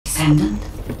Descendant?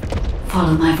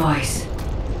 Follow my voice.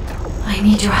 I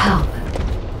need your help.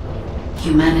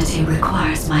 Humanity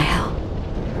requires my help.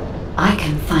 I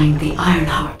can find the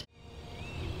Ironheart.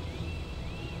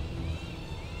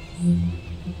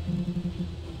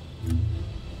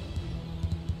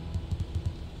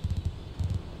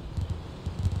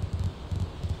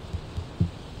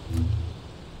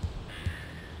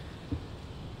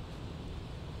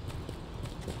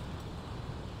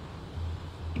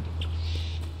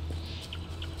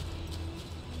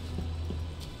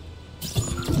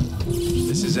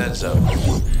 This is Enzo.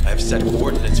 I have set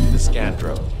coordinates for the scan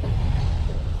drone.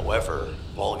 However,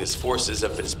 Volga's forces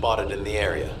have been spotted in the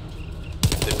area.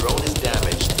 If the drone is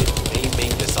damaged, it may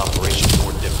make this operation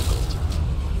more difficult.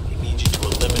 We need you to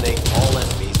eliminate all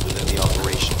enemies within the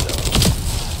operation zone.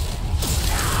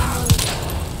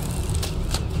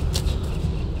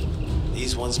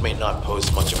 These ones may not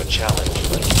pose much of a challenge,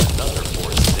 but another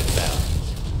force is inbound.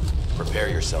 Prepare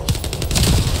yourself.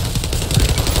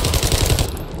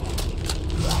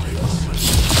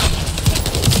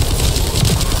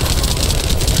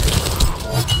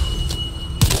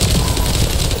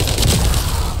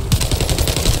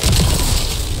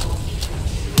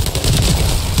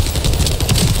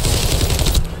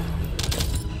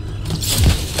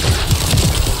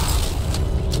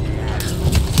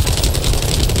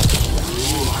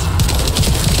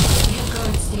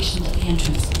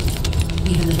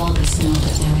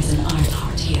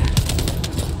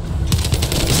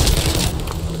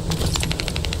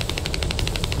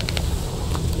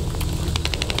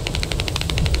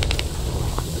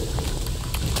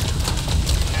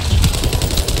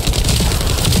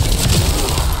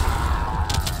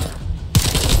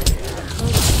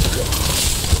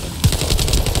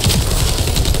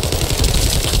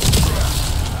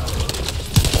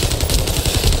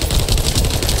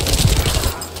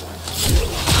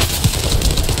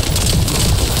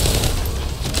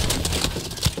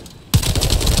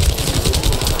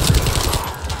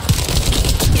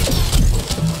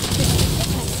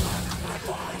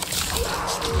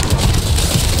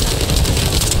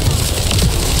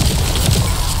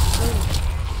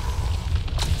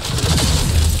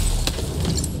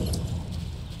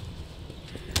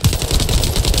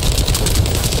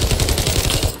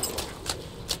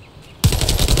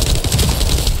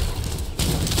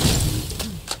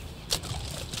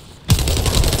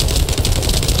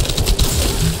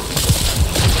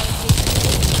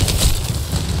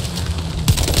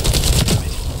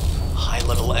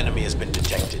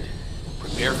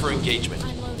 Engagement.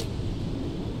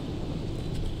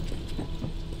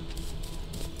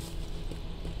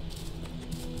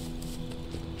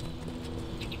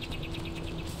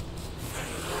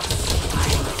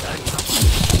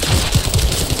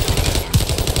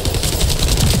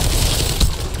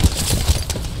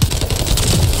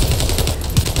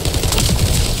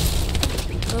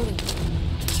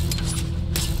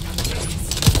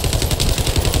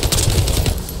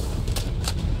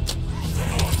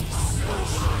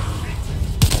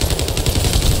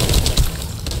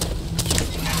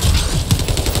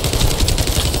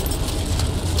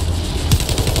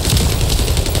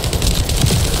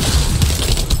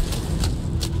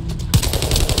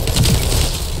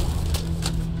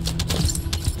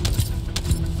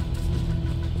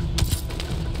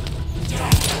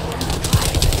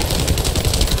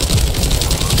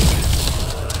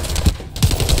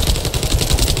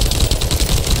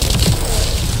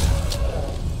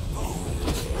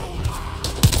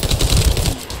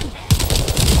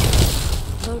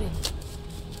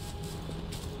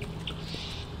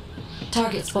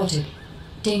 Target spotted.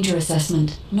 Danger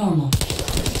assessment, normal.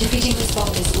 Defeating the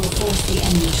spotters will force the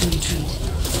enemy to retreat.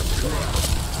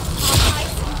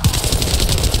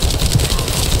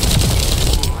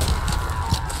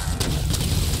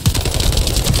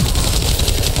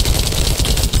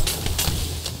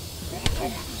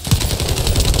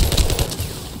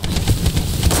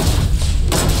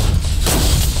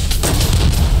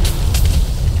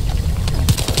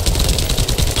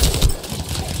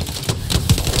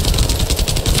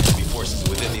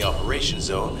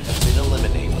 Zone has been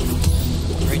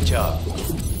eliminated. Great job.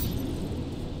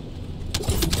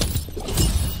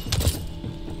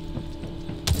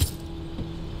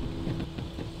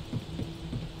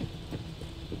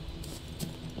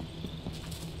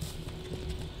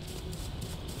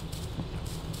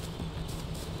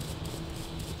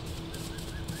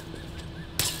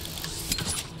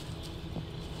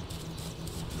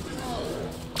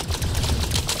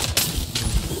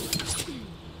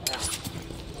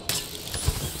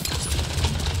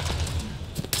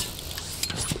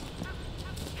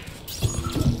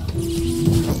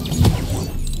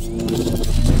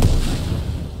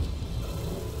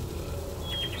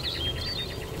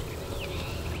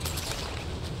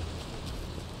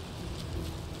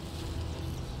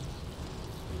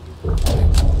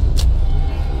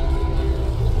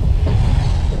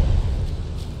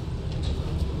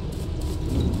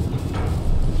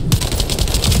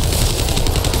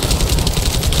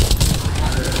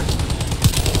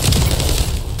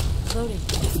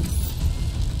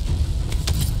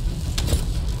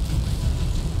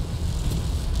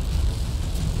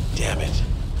 Damn it.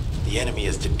 The enemy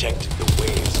has detected the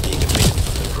waves being emitted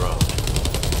from the drone.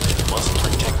 We must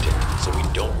protect it so we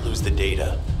don't lose the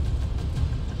data.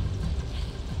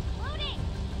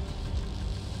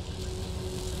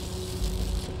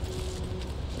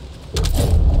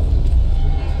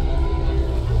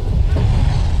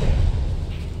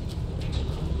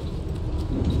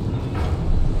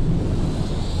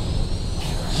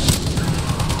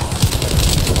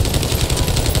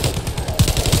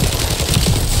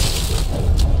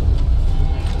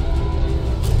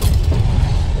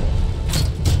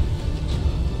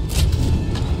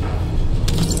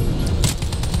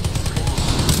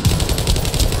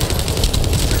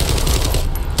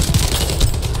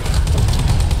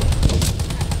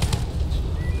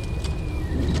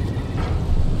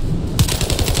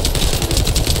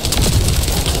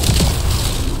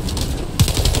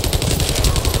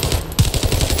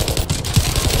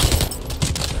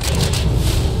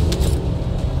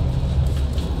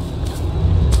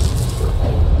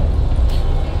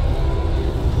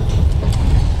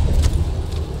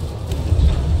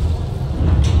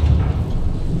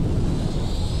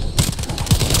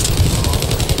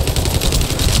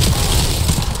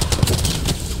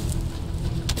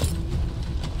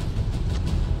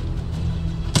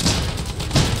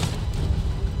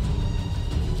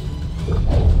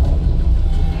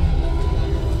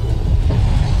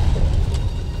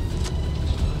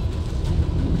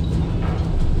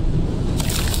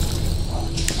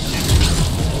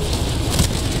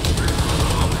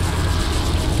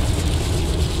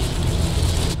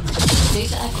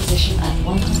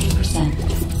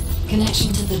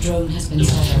 Connection to the drone has been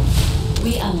set up.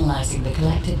 We-analyzing the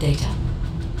collected data.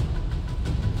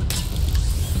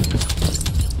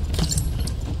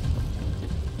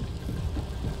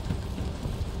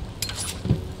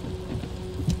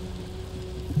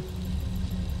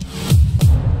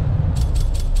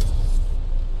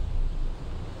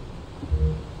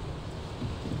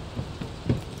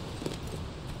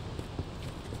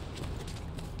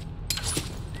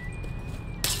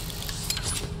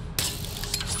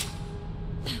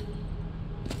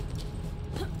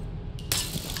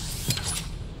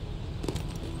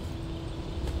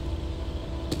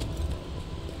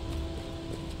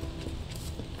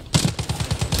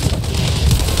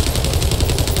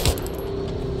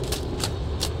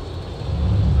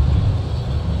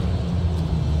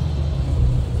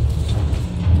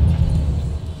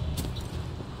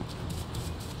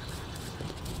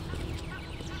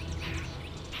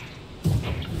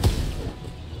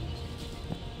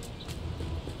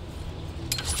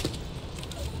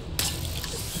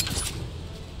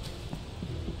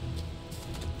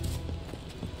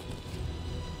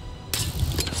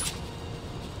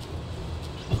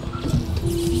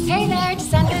 Hey there,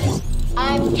 Descendant.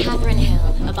 I'm Catherine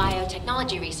Hill, a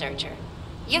biotechnology researcher.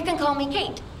 You can call me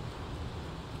Kate.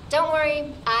 Don't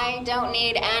worry, I don't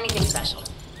need anything special.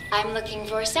 I'm looking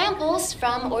for samples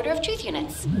from Order of Truth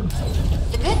units.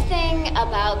 The good thing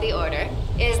about the Order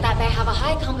is that they have a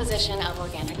high composition of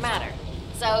organic matter,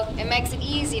 so it makes it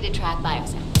easy to track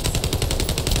biosamples.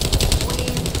 We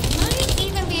might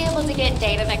even be able to get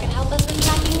data that can help us with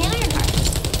tracking the Ironheart.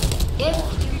 If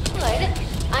you could,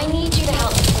 I need you to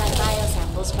help me collect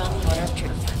biosamples from the Order of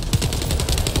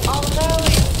Truth. Although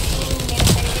it's in the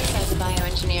face as a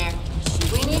bioengineer,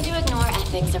 we need to ignore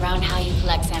ethics around how you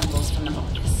collect samples from the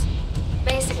Vulgus.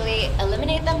 Basically,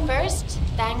 eliminate them first,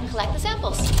 then collect the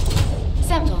samples.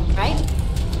 Simple, right?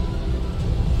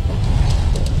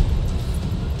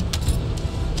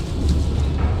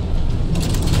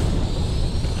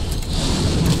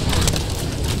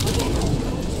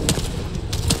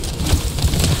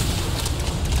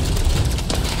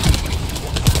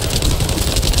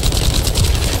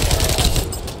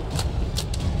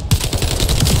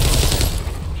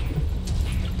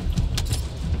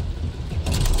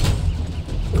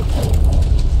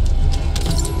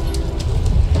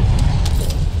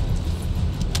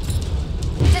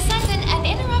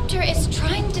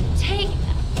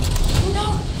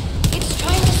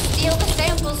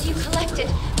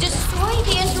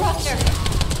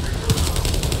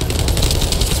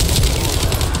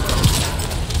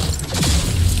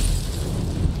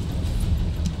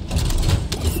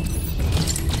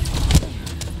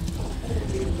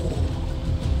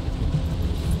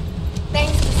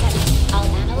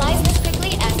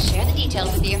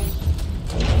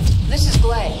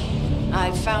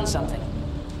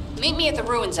 Meet me at the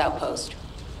Ruins Outpost.